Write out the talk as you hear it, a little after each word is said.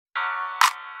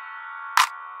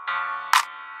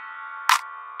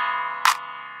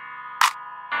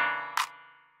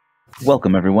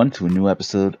Welcome, everyone, to a new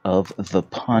episode of the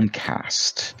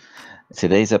Pondcast.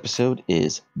 Today's episode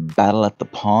is Battle at the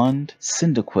Pond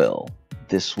Cyndaquil.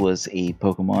 This was a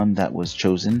Pokemon that was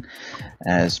chosen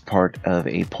as part of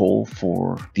a poll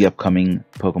for the upcoming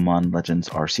Pokemon Legends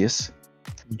Arceus.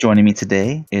 Joining me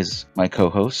today is my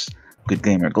co-host, Good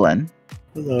Gamer Glen.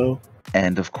 Hello.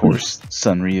 And, of course,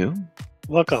 Sun Ryu.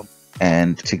 Welcome.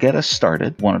 And to get us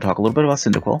started, I want to talk a little bit about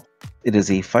Cyndaquil. It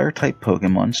is a Fire-type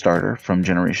Pokemon starter from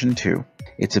Generation 2.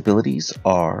 Its abilities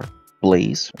are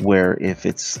Blaze, where if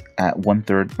it's at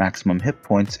 1/3 maximum hit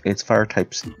points, its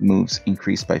Fire-type's moves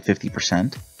increase by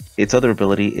 50%. Its other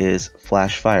ability is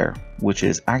Flash Fire, which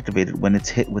is activated when it's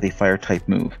hit with a Fire-type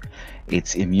move.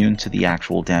 It's immune to the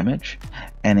actual damage,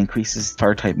 and increases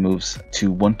Fire-type moves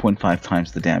to 1.5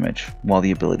 times the damage while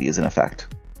the ability is in effect.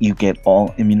 You get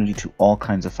all immunity to all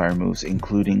kinds of fire moves,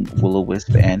 including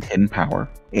Will-O-Wisp and Hidden Power.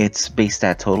 Its base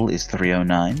stat total is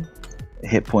 309,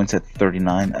 hit points at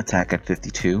 39, attack at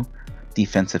 52,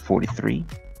 defense at 43,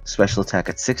 special attack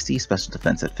at 60, special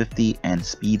defense at 50, and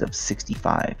speed of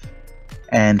 65.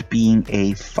 And being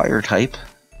a fire type,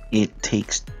 it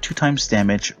takes 2 times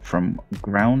damage from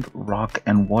ground, rock,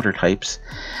 and water types,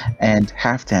 and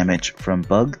half damage from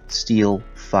bug, steel,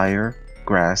 fire,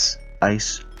 grass,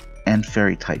 ice, and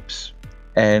fairy types.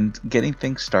 And getting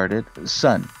things started,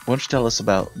 Sun, why don't you tell us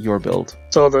about your build?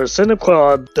 So the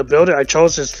Cyndaquil, the build I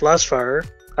chose is Flash Fire.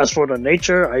 As for the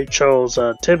nature, I chose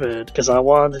Timid because I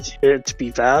wanted it to be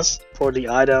fast. For the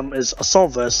item is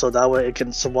Assault Vest, so that way it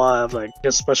can survive like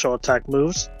get special attack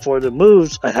moves. For the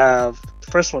moves, I have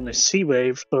the first one is Sea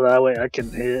Wave, so that way I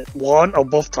can hit one or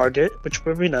both target, which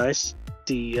would be nice.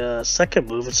 The second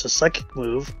move is a Psychic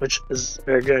move, which is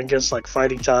very good against like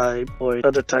Fighting type or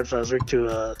other types that is weak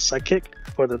to Psychic.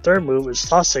 For the third move is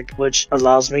Toxic, which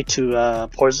allows me to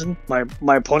poison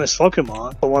my opponent's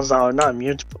Pokemon, the ones that are not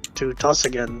immune to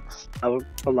Toxic, and that would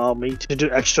allow me to do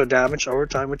extra damage over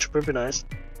time, which would be nice.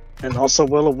 And also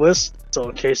Will-O-Wisp, so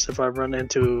in case if I run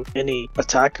into any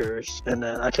attackers, and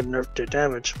then I can nerf their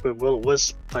damage with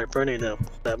Will-O-Wisp by burning them,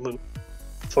 that move.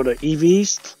 For the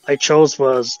EVs, I chose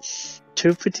was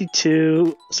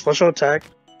 252 special attack,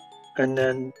 and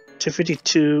then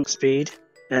 252 speed,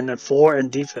 and then 4 in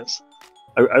defense.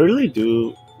 I really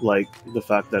do like the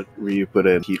fact that Ryu put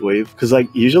in Heat Wave, because like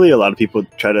usually a lot of people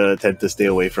tend to stay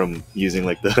away from using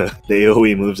like the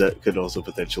AoE moves that could also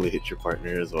potentially hit your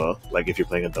partner as well, like if you're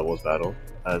playing a doubles battle.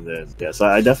 And then yeah, so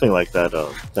I definitely like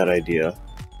that idea.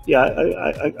 Yeah,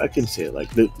 I can see it. Like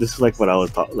this is like what I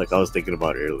was thinking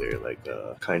about earlier. Like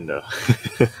kind of.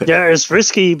 Yeah, it's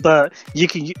risky, but you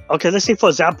can. Okay, let's say for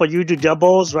example you do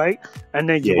doubles, right? And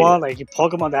then you want like your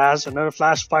Pokemon that has another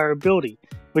Flash Fire ability,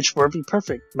 which would be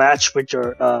perfect match with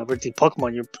your with the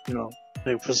Pokemon you know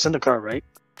like for Cyndaquil, right?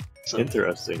 So,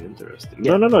 interesting.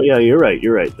 Yeah. No. Yeah, you're right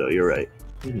though. You're right.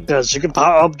 Because you can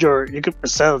power up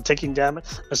instead of taking damage,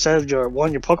 instead of your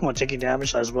Pokemon taking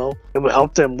damage as well, it will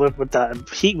help them with that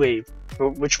Heat Wave,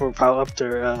 which will power up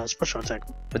their special attack.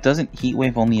 But doesn't Heat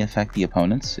Wave only affect the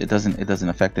opponents? It doesn't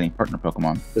affect any partner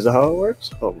Pokemon. Is that how it works?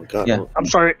 Oh my god. Yeah. I'm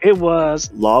sorry, it was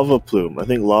Lava Plume. I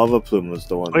think Lava Plume was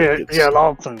the one. Oh yeah,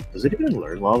 Lava Plume. Does it even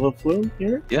learn Lava Plume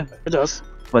here? Yeah, it does.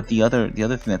 But the other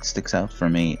thing that sticks out for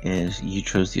me is you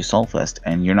chose the Assault Vest,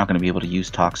 and you're not going to be able to use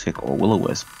Toxic or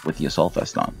Will-O-Wisp with the Assault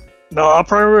Vest on. No, I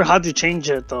probably had to change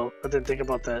it though. I didn't think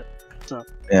about that. So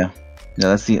yeah,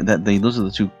 those are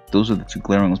the two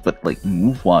glaring ones. But like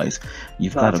move wise,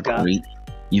 you've got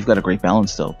a great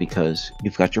balance though, because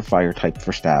you've got your Fire type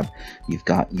for stab, you've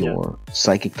got your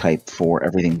Psychic type for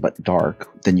everything but dark.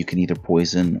 Then you can either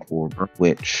poison or burn,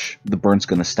 which the burn's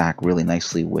going to stack really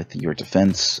nicely with your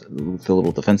defense, the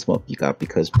little defense buff you got,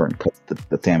 because burn cuts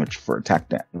the damage for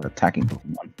attacking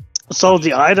Pokemon. So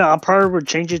the item, I probably would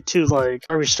change it to like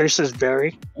a Stasis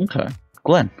Berry. Okay.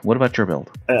 Glenn, what about your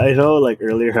build? I know, like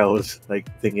earlier I was like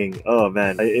thinking, oh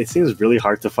man, it seems really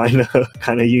hard to find a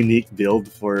kind of unique build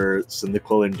for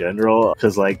Cyndaquil in general,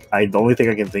 because like the only thing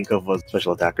I can think of was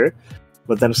special attacker.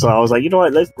 But then so I was like, you know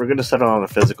what, we're gonna settle on a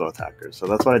physical attacker. So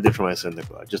that's what I did for my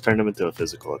Cyndaquil. I just turned him into a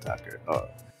physical attacker.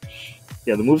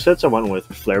 Yeah, the movesets I went with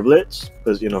Flare Blitz,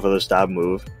 because, you know, for the stab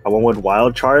move. I went with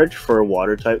Wild Charge for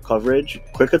water type coverage.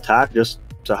 Quick Attack, just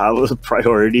to have a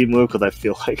priority move, because I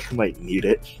feel like I might need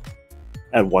it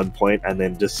at one point. And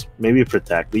then just maybe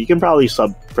Protect. But you can probably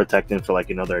sub-protect him for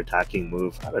like another attacking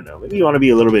move. I don't know. Maybe you want to be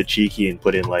a little bit cheeky and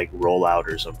put in like Rollout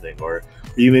or something. Or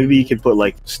maybe you can put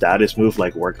like status move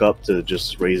like Work Up to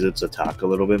just raise its attack a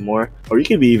little bit more. Or you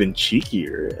can be even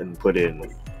cheekier and put in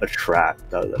like a Track.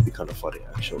 That'd be kind of funny,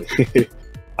 actually.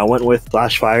 I went with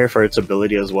Flash Fire for its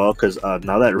ability as well, because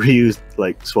now that Ryu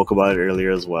like spoke about it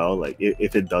earlier as well, like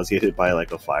if it does get hit by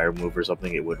like a fire move or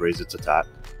something, it would raise its attack.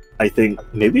 I think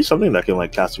maybe something that can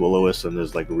like cast Will-O-Wisp and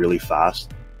is like really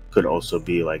fast could also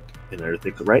be like another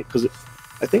thing, right? Because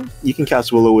I think you can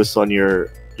cast Will-O-Wisp on your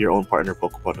own partner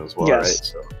Pokemon as well, Yes. right?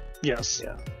 So Yes.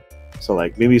 yeah. So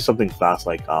like maybe something fast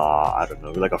like I don't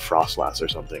know, like a Frostlass or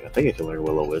something. I think it can learn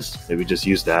Will-O-Wisp. Maybe just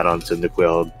use that on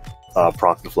Cyndaquil,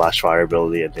 proc the Flash Fire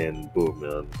ability, and then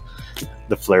boom,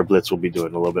 the Flare Blitz will be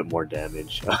doing a little bit more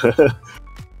damage.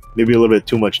 Maybe a little bit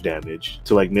too much damage.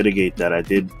 To like mitigate that, I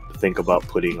did think about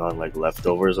putting on like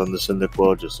leftovers on the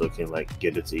Cyndaquil just so it can like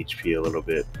get its HP a little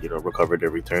bit, recovered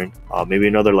every turn. Maybe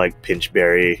another like Pinch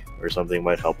Berry or something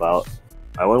might help out.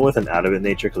 I went with an Adamant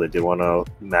Nature because I did want to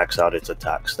max out its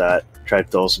attack stat.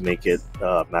 Tried to also make it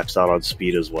maxed out on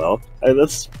speed as well. And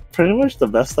that's pretty much the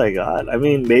best I got. I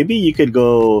mean, maybe you could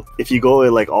go, if you go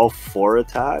with like all 4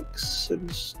 attacks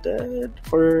instead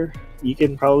you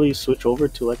can probably switch over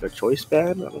to like a choice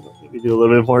band. I don't know, maybe do a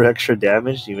little bit more extra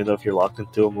damage, even though if you're locked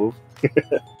into a move.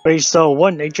 Wait, so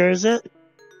what nature is it?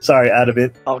 Sorry,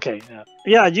 Adamant. Okay, yeah.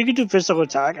 Yeah, you can do physical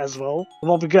attack as well. It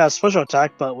won't be good at special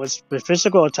attack, but with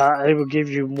physical attack, it will give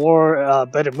you more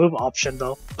better move option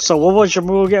though. So what was your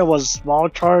move again? Was Small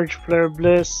Charge, Flare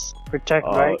Bliss, Protect,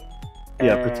 right?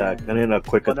 Yeah, Protect. And then a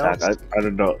Quick Attack. I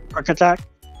don't know. Quick Attack?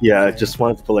 Yeah, Okay. I just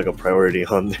wanted to put like a priority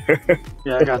on there.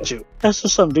 Yeah, I got you. That's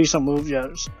just some decent moves,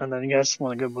 yes. And then you guys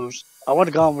want good moves. I would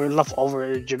have gone with leftover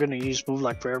if you're gonna use move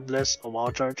like Flare Bliss or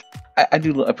Wild Charge. I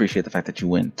do appreciate the fact that you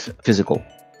went physical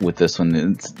with this one.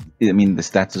 I mean, the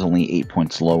stats is only 8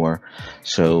 points lower,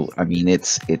 so I mean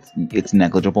it's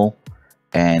negligible,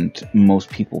 and most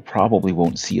people probably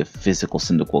won't see a physical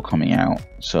Cyndaquil coming out.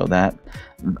 So that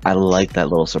I like that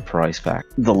little surprise fact.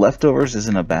 The leftovers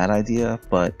isn't a bad idea,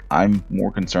 but I'm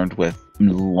more concerned with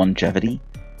longevity.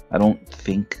 I don't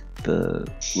think the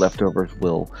leftovers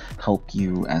will help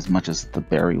you as much as the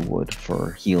berry would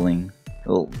for healing.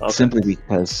 Well, Okay. simply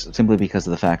because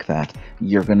of the fact that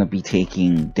you're going to be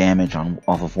taking damage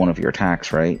off of one of your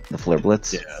attacks, right? The Flare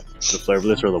Blitz. Yeah, the Flare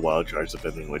Blitz or the Wild Charge,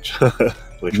 depending which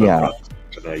Yeah.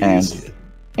 one I use.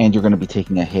 And you're going to be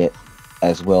taking a hit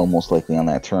as well, most likely on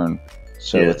that turn.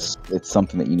 So Yeah. it's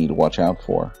something that you need to watch out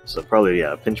for. So probably,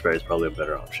 Pinch Berry is probably a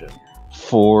better option.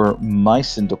 For my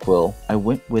Cyndaquil, I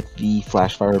went with the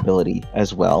Flash Fire ability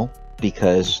as well,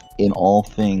 because in all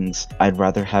things, I'd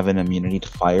rather have an immunity to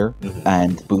fire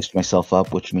and boost myself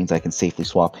up, which means I can safely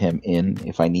swap him in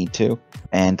if I need to.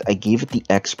 And I gave it the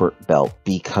Expert Belt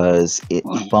because it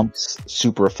bumps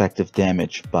super effective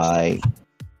damage by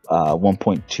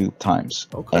 1.2 times.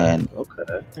 Okay.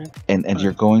 And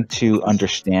you're going to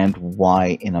understand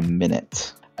why in a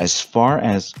minute. As far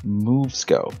as moves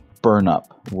go, Burn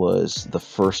Up was the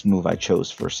first move I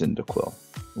chose for Cyndaquil,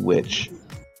 which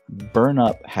Burn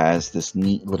Up has this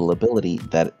neat little ability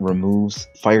that removes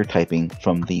fire typing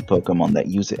from the Pokemon that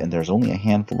use it, and there's only a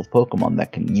handful of Pokemon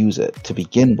that can use it to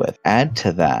begin with. Add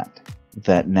to that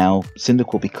now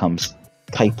Cyndaquil becomes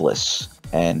typeless,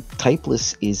 and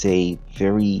typeless is a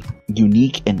very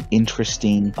unique and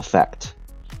interesting effect.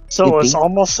 So it's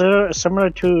almost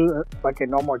similar to like a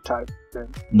normal type then.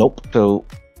 Nope. So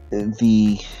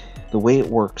the way it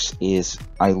works is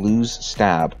I lose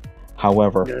stab.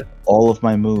 However, all of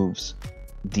my moves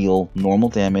deal normal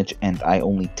damage, and I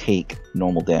only take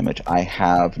normal damage. I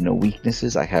have no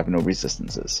weaknesses, I have no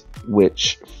resistances.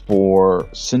 Which, for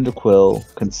Cyndaquil,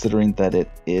 considering that it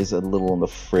is a little on the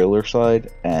frailer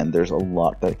side, and there's a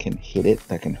lot that can hit it,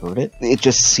 that can hurt it, it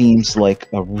just seems like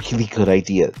a really good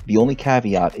idea. The only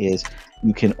caveat is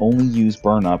you can only use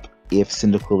Burn Up if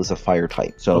Cyndaquil is a fire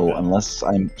type. So unless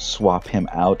I swap him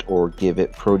out or give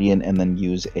it Protean and then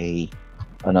use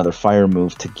another fire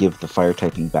move to give the fire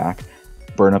typing back,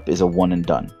 Burn Up is a one and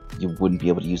done. You wouldn't be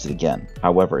able to use it again.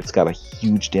 However, it's got a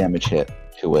huge damage hit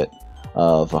to it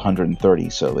of 130,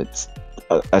 so it's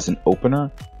as an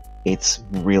opener, it's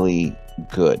really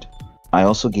good. I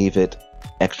also gave it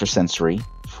Extra Sensory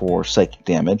for psychic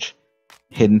damage,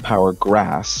 Hidden Power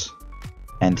Grass,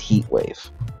 and Heat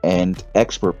Wave. And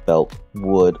Expert Belt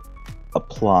would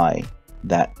apply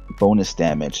that bonus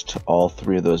damage to all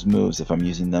 3 of those moves if I'm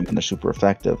using them and they're super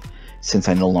effective. Since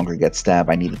I no longer get stab,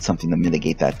 I needed something to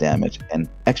mitigate that damage, and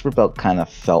Expert Belt kind of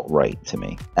felt right to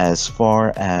me. As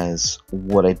far as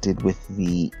what I did with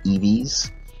the EVs,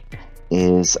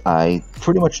 is I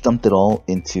pretty much dumped it all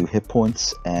into hit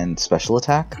points and special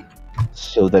attack,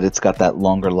 so that it's got that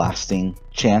longer lasting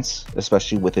chance,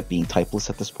 especially with it being typeless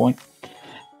at this point.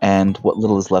 And what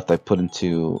little is left I put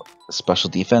into special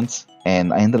defense,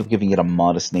 and I ended up giving it a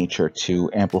modest nature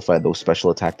to amplify those special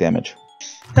attack damage.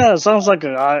 Yeah, it sounds like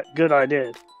a good idea.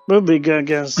 It would be good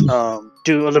against do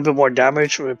a little bit more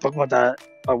damage with Pokemon that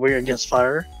are weak against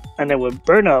fire. And then with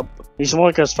Burn Up, he's more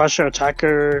like a special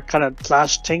attacker, kind of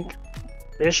slash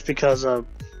tank-ish because of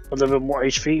a little bit more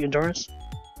HP endurance.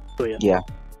 So Yeah.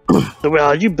 The way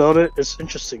how you build it is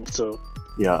interesting. So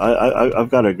Yeah, I've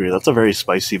got to agree. That's a very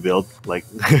spicy build. Like,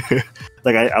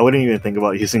 like I wouldn't even think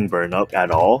about using Burn Up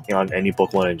at all on any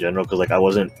Pokemon in general because like I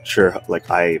wasn't sure. Like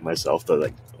I myself, though,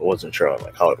 like wasn't sure on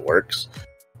like how it works.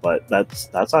 But that's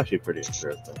actually pretty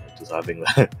interesting. Like, just having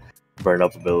that Burn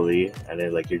Up ability, and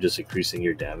then like you're just increasing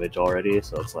your damage already.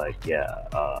 So it's like,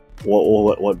 yeah.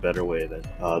 What better way than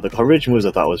the coverage moves?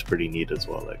 I thought was pretty neat as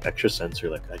well. Like extra sensor.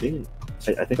 Like I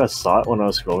think I saw it when I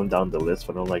was scrolling down the list,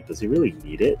 but I'm like, does he really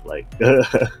need it? Like,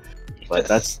 but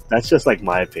that's just like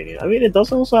my opinion. I mean, it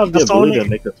does also have the ability to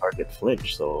make the target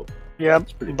flinch. So yeah,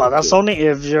 but that's only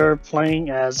if you're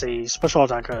playing as a special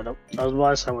attacker.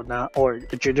 Otherwise, I would not. Or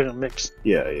if you're doing a mix.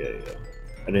 Yeah.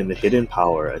 And then the hidden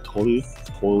power, I totally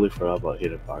forgot about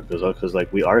hidden power because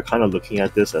like we are kind of looking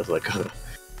at this as like a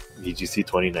VGC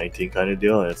 2019 kind of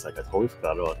deal, and it's like I totally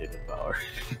forgot about hidden power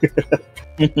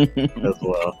as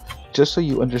well. Just so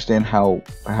you understand how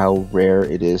rare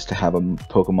it is to have a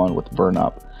Pokemon with Burn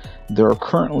Up, there are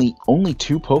currently only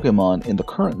 2 Pokemon in the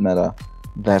current meta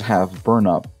that have Burn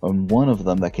Up, and one of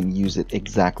them that can use it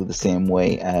exactly the same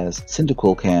way as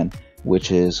Cyndaquil can,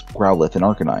 which is Growlithe and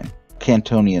Arcanine.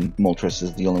 Cantonian Moltres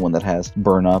is the only one that has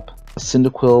Burn Up.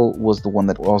 Cyndaquil was the one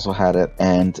that also had it,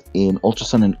 and in Ultra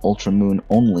Sun and Ultra Moon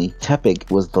only, Tepig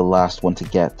was the last one to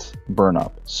get Burn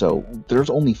Up. So there's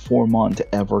only 4 Mon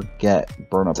to ever get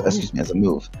Burn Up, as a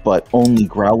move. But only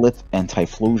Growlithe and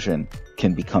Typhlosion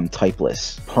can become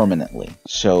typeless permanently.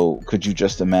 So could you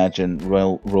just imagine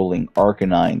rolling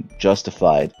Arcanine,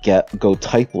 Justified, go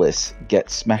typeless, get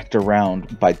smacked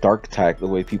around by Dark Attack the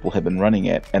way people have been running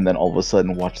it, and then all of a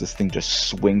sudden watch this thing just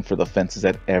swing for the fences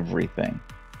at everything?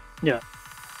 Yeah.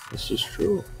 This is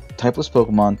true. Typeless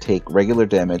Pokemon take regular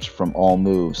damage from all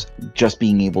moves. Just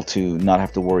being able to not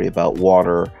have to worry about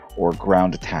water or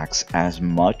ground attacks as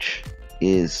much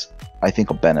is, I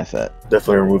think, a benefit.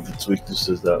 Definitely remove its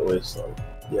weaknesses that way. So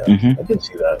yeah, I can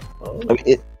see that. I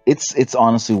mean, it's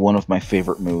honestly one of my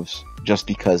favorite moves, just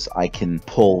because I can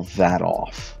pull that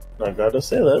off. I gotta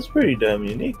say that's pretty damn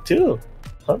unique too.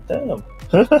 Hot damn.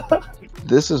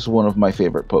 This is one of my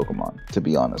favorite Pokemon, to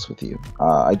be honest with you.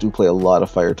 I do play a lot of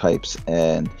fire types,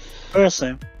 and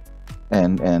Same.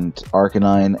 and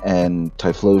Arcanine and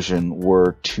Typhlosion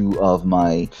were 2 of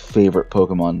my favorite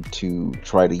Pokemon to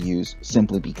try to use,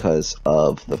 simply because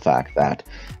of the fact that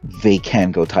they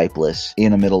can go typeless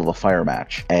in the middle of a fire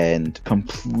match and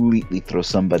completely throw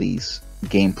somebody's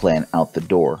game plan out the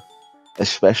door,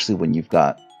 especially when you've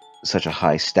got such a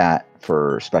high stat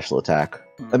for special attack.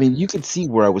 I mean, you could see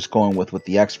where I was going with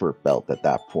the expert belt at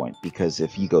that point, because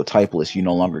if you go typeless, you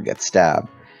no longer get stabbed.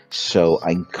 So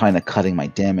I'm kind of cutting my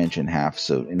damage in half.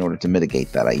 So in order to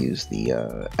mitigate that, I use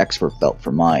the expert belt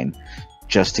for mine,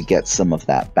 just to get some of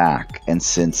that back. And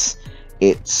since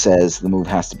it says the move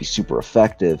has to be super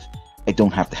effective, I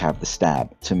don't have to have the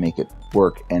stab to make it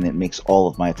work, and it makes all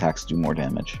of my attacks do more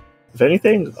damage. If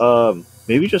anything,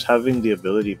 maybe just having the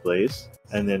ability Blaze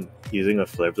and then using a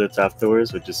Flare Blitz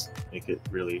afterwards would just make it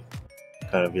really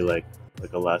kind of be like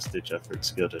a last-ditch effort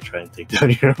skill to try and take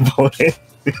down your opponent.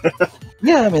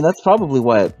 Yeah, I mean, that's probably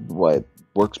why it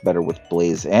works better with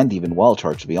Blaze and even Wild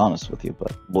Charge, to be honest with you,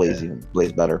 but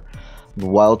Blaze better. The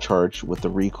Wild Charge with the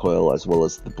recoil, as well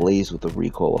as the Blaze with the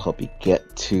recoil, will help you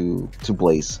get to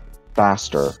Blaze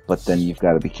faster, but then you've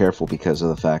got to be careful because of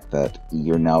the fact that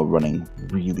you're now running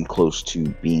really close to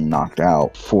being knocked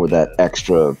out for that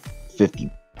extra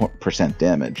 50%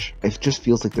 damage. It just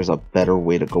feels like there's a better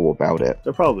way to go about it.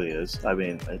 There probably is. I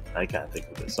mean, I can't think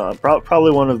of it. So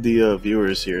probably one of the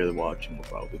viewers here watching will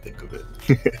probably think of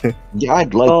it. Yeah, I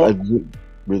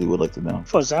really would like to know.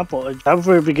 For example, that would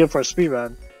really be good for a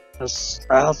speedrun.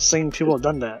 I have seen people have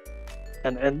done that,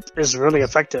 and it's really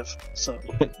effective. So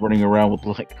running around with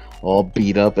like all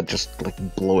beat up and just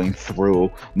like blowing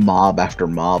through mob after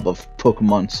mob of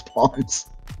Pokemon spawns.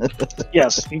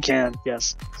 Yes, you can.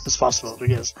 Yes, it's possible,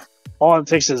 because all it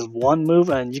takes is one move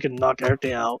and you can knock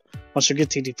everything out once you get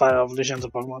TD5 evolutions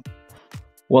of Pokemon.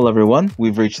 Well, everyone,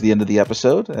 we've reached the end of the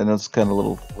episode, and it's kind of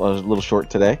a little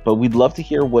short today, but we'd love to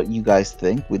hear what you guys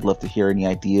think. We'd love to hear any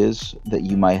ideas that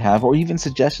you might have, or even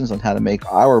suggestions on how to make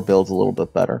our builds a little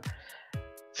bit better.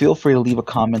 Feel free to leave a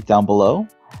comment down below.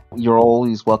 You're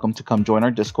always welcome to come join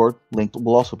our Discord. Link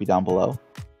will also be down below.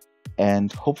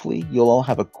 And hopefully you'll all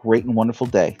have a great and wonderful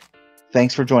day.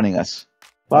 Thanks for joining us.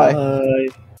 Bye. Bye.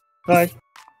 Bye.